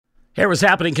Here, what's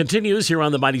happening continues here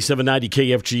on the Mighty 790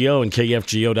 KFGO and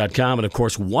KFGO.com. And, of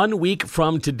course, 1 week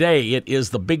from today, it is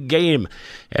the big game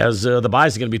as the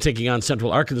Bison are going to be taking on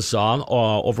Central Arkansas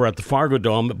over at the Fargo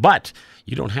Dome. But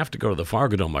you don't have to go to the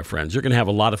Fargo Dome, my friends. You're going to have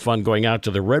a lot of fun going out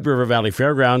to the Red River Valley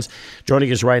Fairgrounds. Joining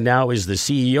us right now is the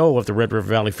CEO of the Red River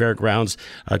Valley Fairgrounds,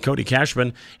 Cody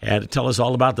Cashman, and to tell us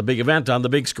all about the big event on the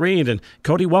big screen. And,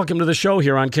 Cody, welcome to the show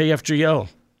here on KFGO.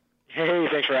 Hey,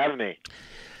 thanks for having me.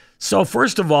 So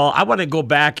first of all, I want to go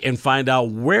back and find out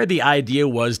where the idea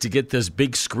was to get this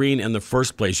big screen in the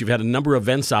first place. You've had a number of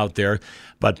events out there,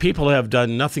 but people have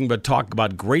done nothing but talk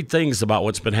about great things about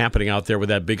what's been happening out there with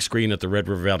that big screen at the Red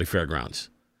River Valley Fairgrounds.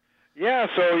 Yeah,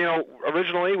 so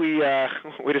originally we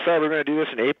decided we were going to do this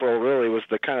in April. Really, was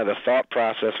the kind of the thought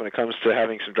process when it comes to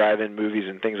having some drive-in movies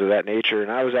and things of that nature.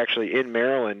 And I was actually in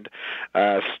Maryland,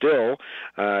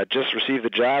 just received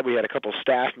the job. We had a couple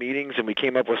staff meetings, and we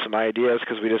came up with some ideas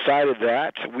because we decided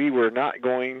that we were not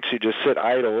going to just sit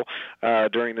idle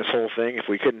during this whole thing if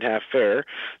we couldn't have fair.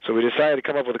 So we decided to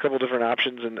come up with a couple different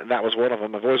options, and that was one of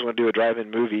them. I've always wanted to do a drive-in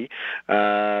movie,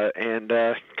 and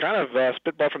kind of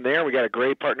spitball from there. We got a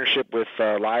great partnership with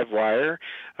Livewire,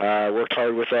 worked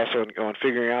hard with us on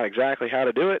figuring out exactly how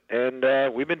to do it,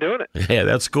 and we've been doing it. Yeah,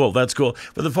 that's cool. That's cool.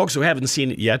 For the folks who haven't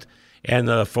seen it yet, and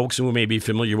the folks who may be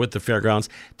familiar with the fairgrounds,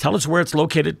 tell us where it's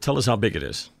located. Tell us how big it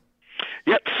is.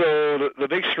 Yep, so the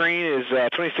big screen is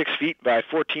 26 feet by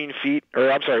 14 feet,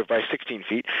 by 16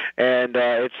 feet, and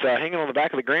it's hanging on the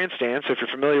back of the grandstand. So if you're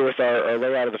familiar with our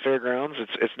layout of the fairgrounds,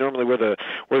 it's normally where the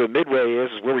midway is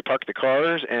where we park the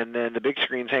cars, and then the big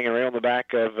screen's hanging right on the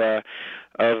back of the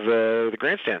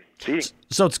grandstand seating.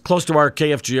 So it's close to our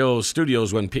KFGO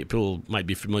studios when people might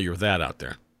be familiar with that out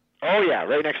there. Oh, yeah,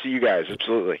 right next to you guys,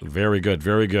 absolutely. Very good,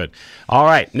 very good. All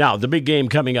right, now, the big game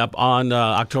coming up on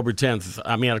October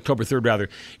 3rd, rather.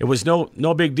 It was no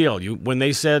big deal. When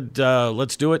they said,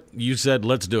 let's do it, you said,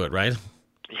 let's do it, right?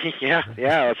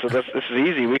 Yeah. So this is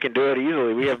easy. We can do it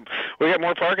easily. We got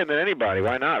more parking than anybody.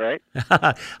 Why not, right?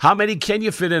 How many can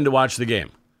you fit in to watch the game?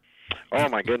 Oh,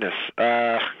 my goodness.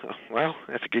 Well,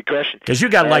 that's a good question. Because you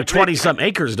got like 20-something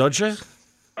acres, don't you?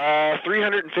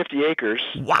 350 acres.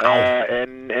 Wow.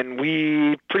 And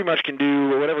we pretty much can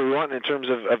do whatever we want in terms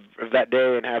of that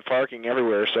day and have parking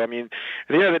everywhere. So, I mean, at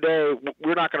the end of the day,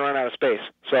 we're not going to run out of space.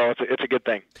 So it's a good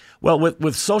thing. Well,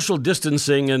 with social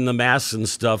distancing and the masks and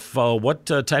stuff, what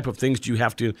type of things do you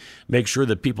have to make sure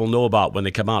that people know about when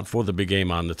they come out for the big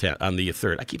game on the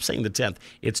 3rd? I keep saying the 10th.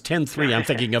 It's 10-3 I'm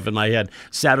thinking of in my head,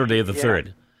 Saturday the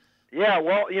 3rd. Yeah,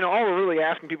 well, all we're really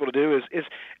asking people to do is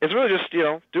really just,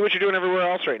 do what you're doing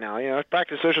everywhere else right now.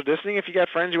 Practice social distancing. If you got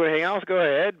friends you want to hang out with, go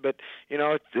ahead. But,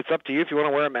 it's up to you if you want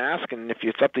to wear a mask, and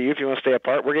it's up to you if you want to stay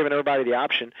apart. We're giving everybody the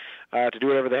option to do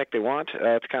whatever the heck they want.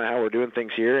 It's kind of how we're doing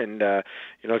things here, and,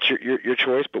 it's your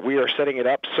choice. But we are setting it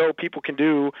up so people can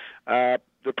do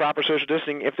the proper social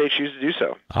distancing if they choose to do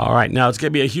so. All right. Now, it's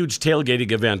going to be a huge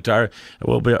tailgating event.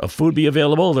 Will food be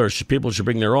available, or people should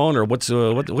bring their own, or what's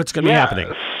going to be happening?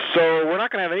 So we're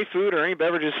not going to have any food or any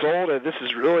beverages sold. This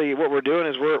is really what we're doing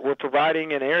is we're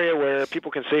providing an area where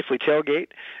people can safely tailgate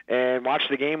and watch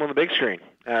the game on the big screen.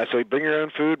 So bring your own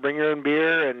food, bring your own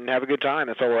beer, and have a good time.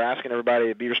 That's all we're asking everybody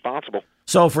to be responsible.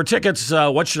 So for tickets,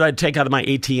 what should I take out of my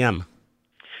ATM?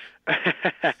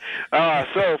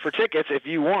 So for tickets, if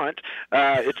you want,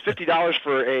 it's $50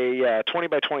 for a 20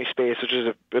 by 20 space, which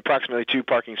is approximately 2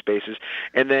 parking spaces,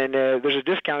 and then there's a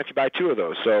discount if you buy 2 of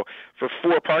those. So for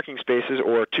 4 parking spaces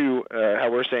or 2, how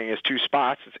we're saying is 2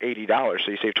 spots, it's $80.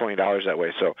 So you save $20 that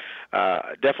way. So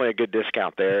definitely a good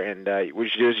discount there. And what you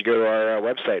should do is you go to our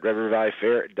website,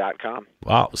 redrivervalleyfair.com.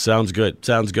 Wow, sounds good.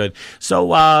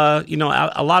 So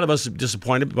a lot of us are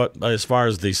disappointed, but as far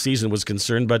as the season was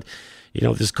concerned, but.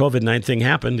 This COVID-19 thing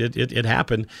happened. It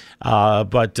happened.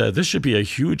 But this should be a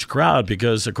huge crowd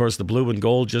because, of course, the blue and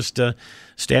gold just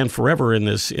stand forever in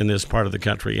this part of the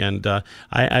country. And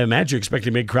I imagine you're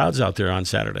expecting big crowds out there on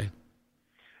Saturday.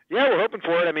 Yeah, we're hoping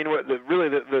for it. I mean,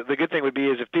 the good thing would be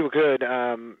is if people could,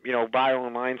 buy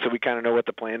online so we kind of know what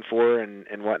to plan for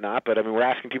and whatnot. But, I mean, we're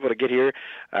asking people to get here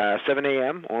 7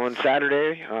 a.m. on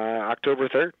Saturday, October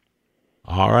 3rd.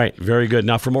 All right, very good.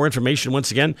 Now, for more information, once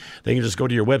again, they can just go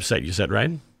to your website, you said, right?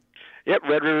 Yep,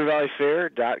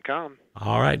 redrivervalleyfair.com.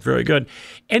 All right, very good.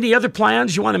 Any other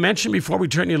plans you want to mention before we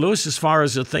turn you loose as far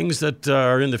as the things that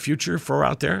are in the future for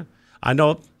out there? I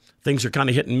know things are kind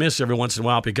of hit and miss every once in a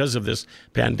while because of this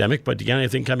pandemic, but do you got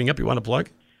anything coming up you want to plug?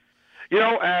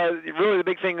 Really the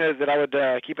big thing that I would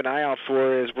keep an eye out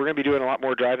for is we're going to be doing a lot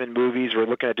more drive-in movies. We're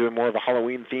looking at doing more of a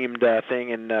Halloween-themed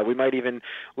thing, and we might even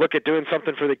look at doing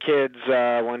something for the kids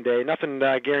one day. Nothing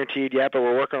guaranteed yet, but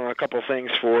we're working on a couple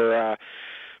things for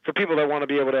for people that want to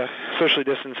be able to socially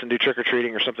distance and do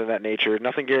trick-or-treating or something of that nature.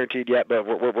 Nothing guaranteed yet, but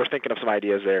we're thinking of some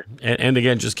ideas there. And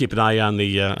again, just keep an eye on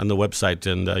the website,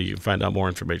 and you can find out more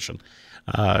information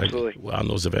on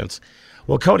those events.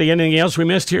 Well, Cody, anything else we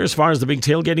missed here as far as the big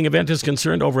tailgating event is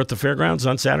concerned over at the fairgrounds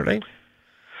on Saturday?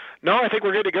 No, I think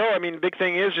we're good to go. I mean, the big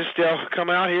thing is just come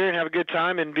out here and have a good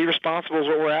time and be responsible is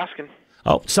what we're asking.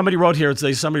 Oh, somebody wrote here.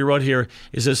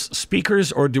 Is this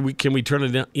speakers or can we turn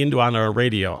it into on our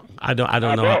radio? I don't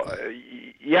know.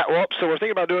 Yeah, well, so we're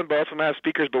thinking about doing both. We might have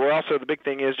speakers, but the big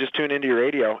thing is just tune into your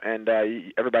radio, and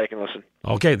everybody can listen.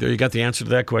 Okay, there you got the answer to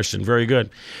that question. Very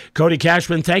good. Cody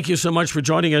Cashman, thank you so much for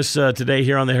joining us today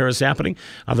here on the Harris Happening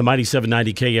on the Mighty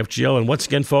 790 KFGO. And once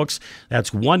again, folks,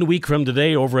 that's 1 week from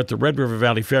today over at the Red River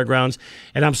Valley Fairgrounds.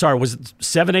 And I'm sorry, was it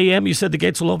 7 a.m. you said the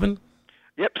gates will open?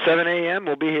 Yep, 7 a.m.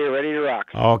 We'll be here ready to rock.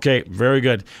 Okay, very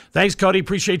good. Thanks, Cody.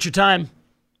 Appreciate your time.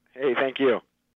 Hey, thank you.